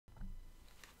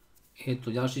Je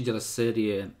tu ďalší diel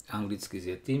série Anglicky s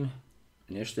jedtým. V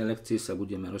dnešnej lekcii sa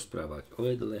budeme rozprávať o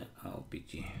jedle a o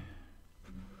pití.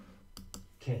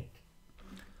 Cake.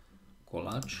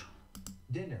 Koláč.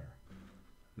 Dinner.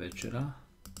 Večera.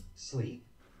 Sleep.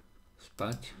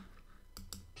 Spať.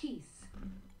 Piece.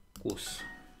 Kus.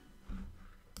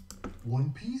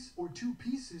 One piece or two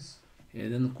pieces?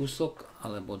 Jeden kusok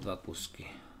alebo dva kusky.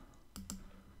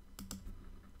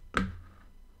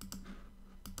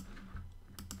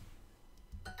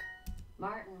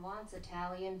 Martin wants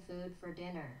Italian food for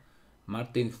dinner.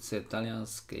 Martin chce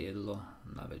talianske jedlo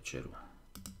na večeru.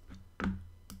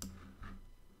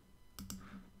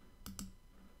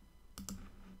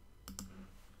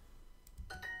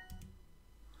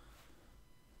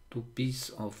 Two piece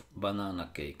of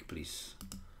banana cake, please.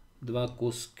 Dva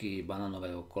kusky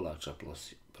banánového koláča,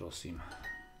 prosím.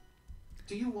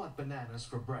 Do you want bananas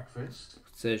for breakfast?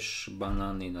 Chceš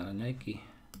banány na raňajky?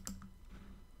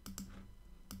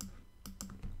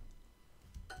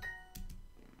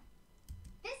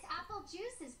 This apple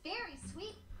juice is very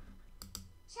sweet.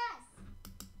 Chess.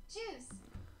 Juice.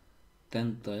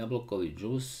 Tento jablkový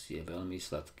džús je veľmi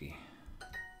sladký.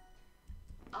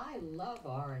 I love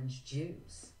orange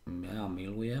juice. Ja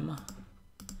milujem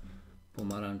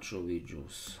pomarančový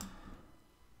džús.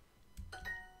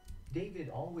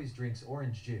 David always drinks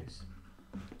orange juice.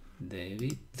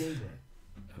 David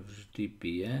vždy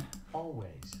pije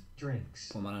Always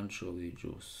drinks pomarančový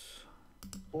džús.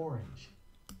 orange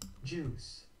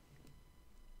juice.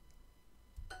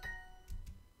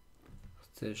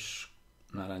 Chceš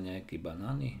na raňajky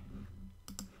banány?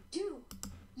 Do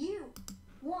you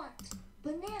want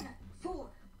banana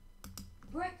for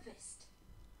breakfast?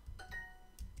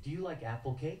 Do you like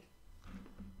apple cake?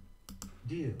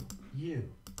 Do you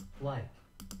like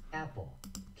apple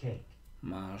cake?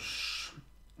 Máš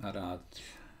rád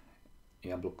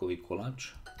jablkový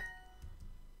koláč?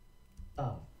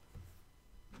 Of.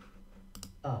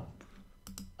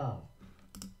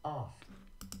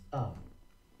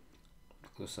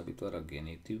 Ako sa vytvára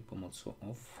genitív pomocou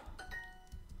of?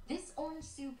 This orange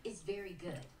soup is very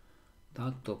good.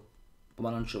 Táto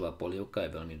pomarančová polievka je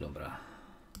veľmi dobrá.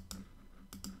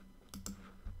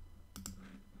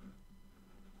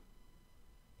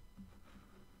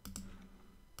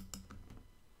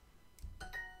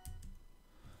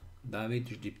 David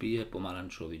vždy pije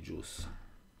pomarančový džús.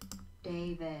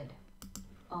 David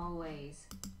always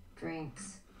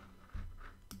drinks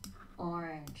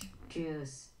orange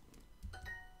juice.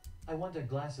 I want a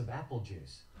glass of apple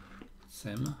juice.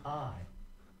 Chcem I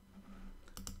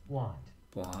want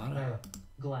pohár a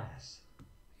glass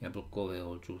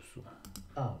jablkového džúsu.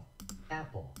 of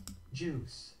apple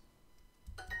juice.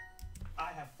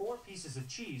 I have 4 pieces of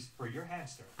cheese for your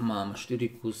hamster. Mám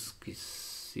 4 kusky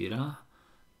syra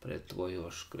pre tvojho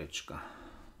škrečka.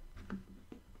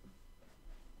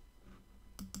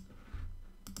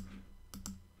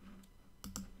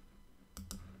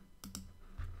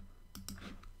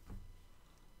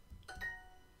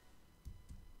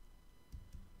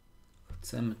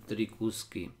 Chcem 3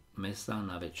 kúsky mesa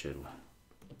na večeru.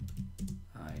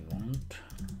 I want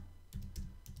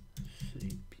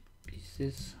 3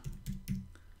 pieces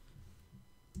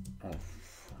of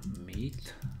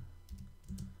meat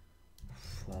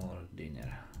for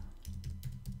dinner.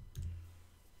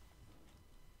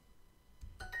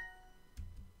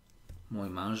 Môj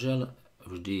manžel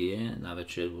vždy je na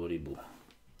večeru rybu.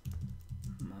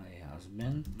 My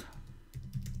husband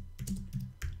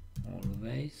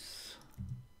always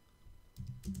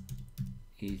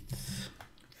eats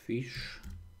fish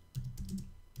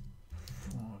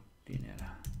for dinner.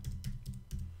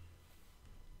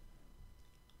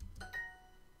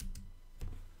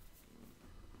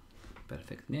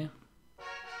 Perfektne.